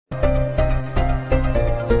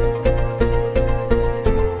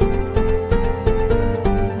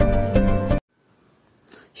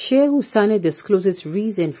Shehu Sani discloses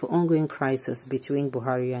reason for ongoing crisis between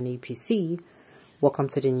Buhari and APC. Welcome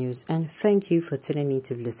to the news and thank you for tuning in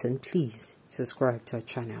to listen. Please subscribe to our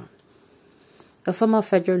channel. A former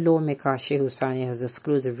federal lawmaker, Shehu Sani, has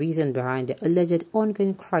disclosed the reason behind the alleged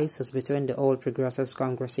ongoing crisis between the All Progressives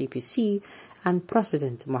Congress APC and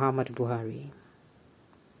President Muhammadu Buhari.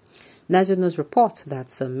 Nationals report that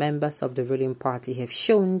some members of the ruling party have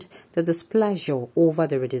shown the displeasure over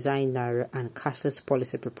the redesigned Naira and cashless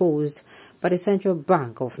policy proposed by the Central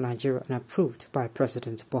Bank of Nigeria and approved by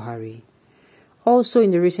President Buhari. Also,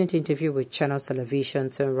 in the recent interview with Channel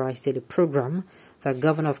Television Sunrise Daily program, the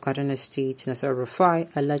Governor of Kaduna State, Nasser Rufai,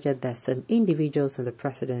 alleged that some individuals in the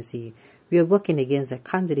presidency were working against the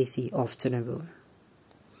candidacy of Tinubu.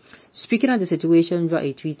 Speaking on the situation via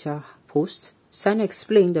a Twitter post, Sani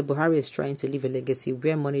explained that Buhari is trying to leave a legacy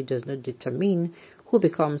where money does not determine who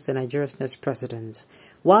becomes the Nigeria's next president,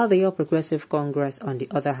 while the All Progressive Congress, on the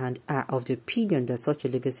other hand, are of the opinion that such a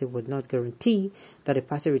legacy would not guarantee that the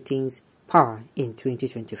party retains power in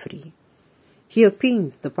 2023. He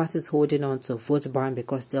opined the party is holding on to vote buying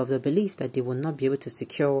because they have the belief that they will not be able to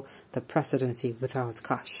secure the presidency without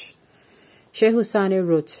cash. Shehu Sani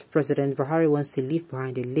wrote, President Buhari wants to leave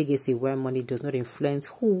behind a legacy where money does not influence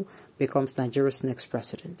who becomes Nigeria's next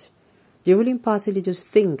president. The ruling party leaders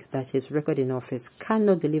think that his record in office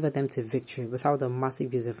cannot deliver them to victory without the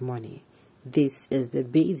massive use of money. This is the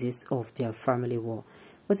basis of their family war.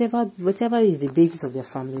 Whatever is the basis of their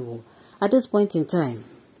family war, at this point in time,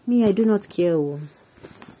 me, I do not care.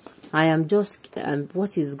 I am just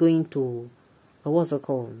what is going to, what's it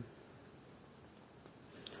called?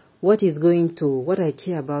 What I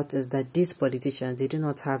care about is that these politicians, they do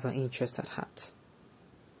not have our interest at heart.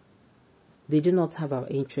 They do not have our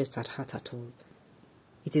interest at heart at all.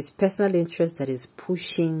 It is personal interest that is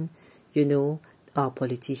pushing, our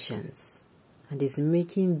politicians. And is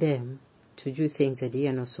making them to do things that they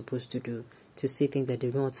are not supposed to do. To see things that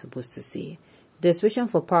they're not supposed to see. The aspiration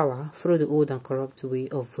for power through the old and corrupt way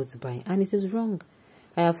of vote buying. And it is wrong.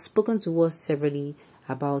 I have spoken to us severally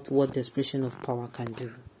about what the aspiration of power can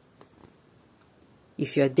do.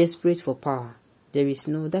 If you are desperate for power,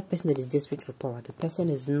 that person that is desperate for power, the person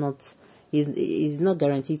is not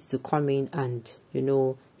guaranteed to come in and,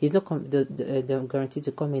 he's not guaranteed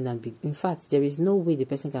to come in and be. In fact, there is no way the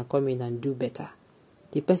person can come in and do better.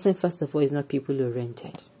 The person, first of all, is not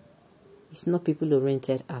people-oriented. It's not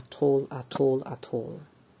people-oriented at all.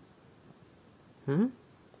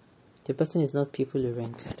 The person is not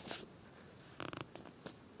people-oriented.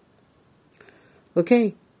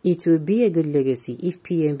 Okay. It will be a good legacy if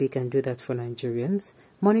PMB can do that for Nigerians.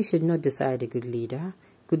 Money should not decide a good leader.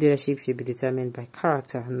 Good leadership should be determined by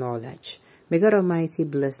character and knowledge. May God Almighty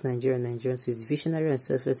bless Nigeria and Nigerians with visionary and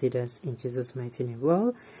selfless leaders in Jesus' mighty name.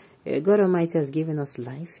 Well, God Almighty has given us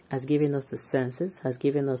life, has given us the senses, has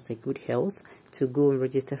given us the good health to go and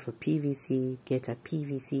register for PVC, get a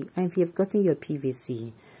PVC. And if you have gotten your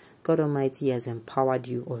PVC, God Almighty has empowered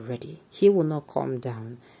you already. He will not come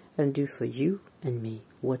down and do for you and me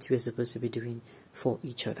what we are supposed to be doing for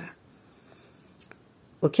each other.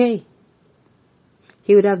 Okay.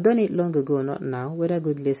 He would have done it long ago, not now. Whether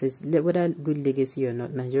good legacy or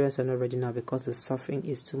not, Nigerians are not ready now because the suffering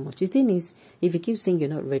is too much. The thing is, if you keep saying you're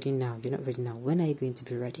not ready now, when are you going to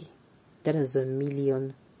be ready? That is $1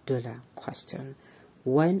 million question.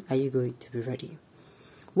 When are you going to be ready?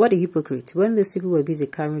 What a hypocrite. When these people were busy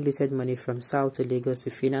carrying looted money from South to Lagos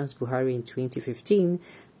to finance Buhari in 2015,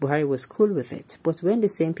 Buhari was cool with it. But when the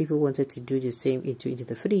same people wanted to do the same in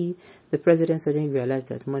 2023, the president suddenly realized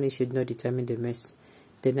that money should not determine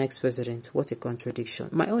the next president. What a contradiction.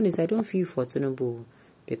 My own is I don't feel for Tinubu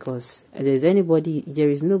because there's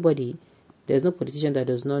no politician that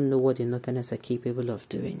does not know what the Northerners are capable of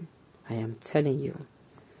doing. I am telling you.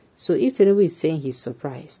 So if Tinubu is saying he's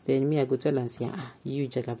surprised, then me I go tell and say, you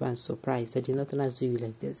Jagaban surprised that the Northerners do you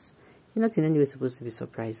like this. You're not in any way supposed to be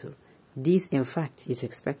surprised. This, in fact, is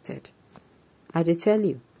expected. I tell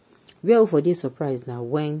you, we are for this surprise now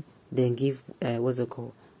when they give,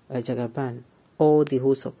 Jagaban all the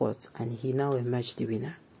whole support and he now emerged the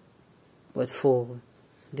winner. But for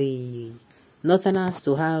the Northerners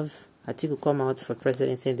to have Atiku come out for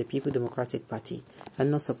presidency in the People Democratic Party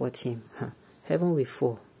and not support him, heaven will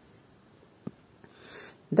fall.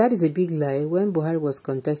 That is a big lie. When Buhari was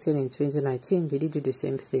contesting in 2019, they did do the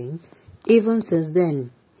same thing. Even since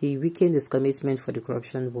then, he weakened his commitment for the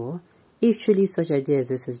corruption war. If truly such ideas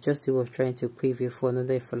this is just a way of trying to preview for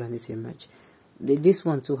another Fulani's emerge. This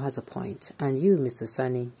one too has a point. And you, Mr.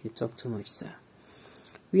 Sani, you talk too much, sir.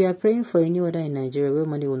 We are praying for a new order in Nigeria where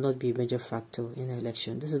money will not be a major factor in the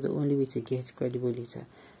election. This is the only way to get credible leader.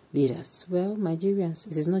 leaders. Well, Nigerians,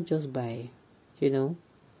 it is not just by,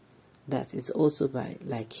 that it's also by,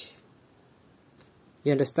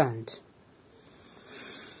 you understand?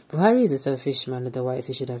 Buhari is a selfish man, otherwise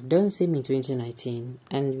he should have done same in 2019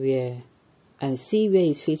 and see where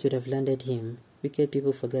his fate would have landed him. Wicked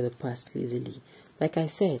people forget the past easily. Like I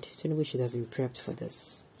said, Tinubu should have been prepped for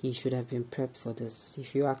this. He should have been prepped for this.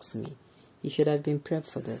 If you ask me, he should have been prepped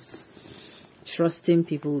for this. Trusting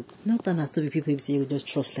people, not that has to be people say you just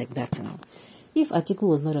trust like that now. If Atiku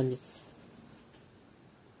was not on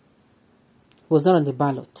the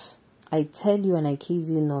ballot, I tell you and I kid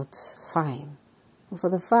you not, fine. But for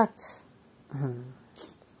the fact,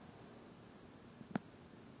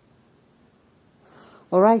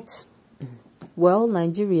 all right. Well,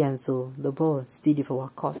 Nigerians, so the ball still for our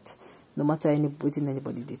court. No matter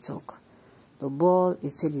anybody they talk, the ball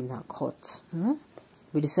is still in our court.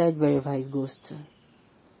 We decide wherever it goes to.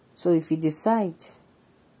 So if we decide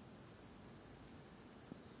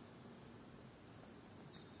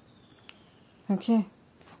okay,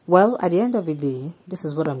 well, at the end of the day, this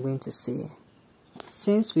is what I'm going to say.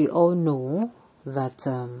 Since we all know that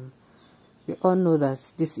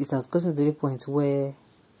this it has gotten to the point where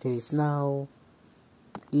there is now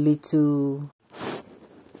little.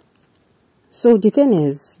 So the thing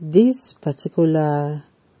is, this particular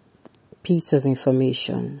piece of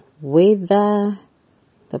information, whether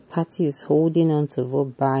the party is holding on to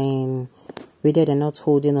vote buying, whether they're not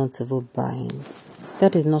holding on to vote buying,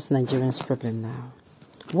 that is not Nigerians' problem now.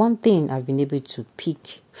 One thing I've been able to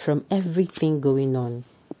pick from everything going on,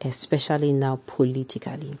 especially now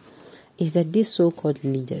politically, is that these so-called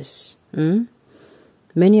leaders,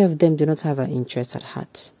 many of them do not have our interest at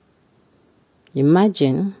heart.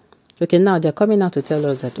 Imagine, okay, now they're coming out to tell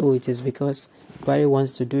us that, it is because Buhari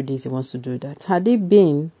wants to do this, he wants to do that. Had it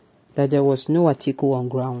been that there was no Atiku on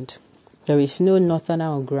ground, there is no Northerner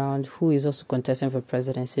on ground who is also contesting for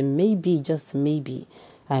presidency, maybe, just maybe,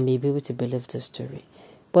 I may be able to believe the story.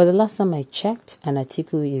 But the last time I checked, and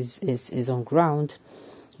Atiku is on ground,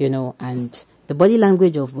 and the body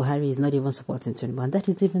language of Buhari is not even supporting Tinubu, and that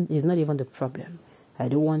is not even the problem. I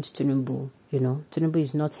don't want Tinubu, Tinubu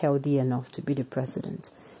is not healthy enough to be the president.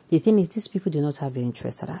 The thing is, these people do not have an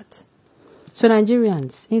interest in that. So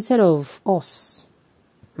Nigerians, instead of us,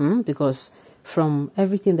 because from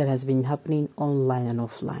everything that has been happening online and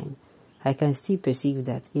offline, I can still perceive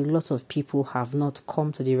that a lot of people have not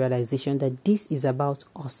come to the realization that this is about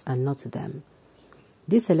us and not them.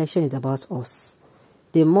 This election is about us.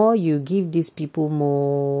 The more you give these people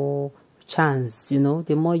more chance, the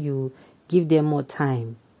more you give them more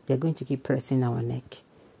time, they're going to keep pressing our neck.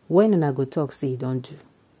 When I go talk, say, don't do.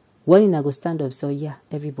 When I go stand up, so yeah,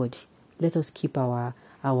 everybody, let us keep our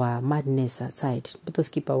madness aside. Let us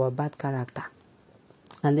keep our bad character.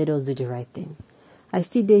 And let us do the right thing. I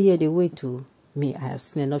still there here the way to me. I have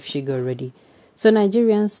seen enough sugar already. So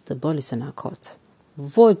Nigerians, the ball is in our court.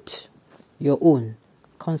 Vote your own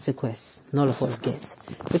consequence. None of us gets.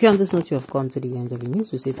 Okay, on this note, you have come to the end of the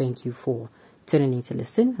news. We say thank you for tuning in to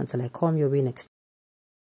listen. Until I come your way next.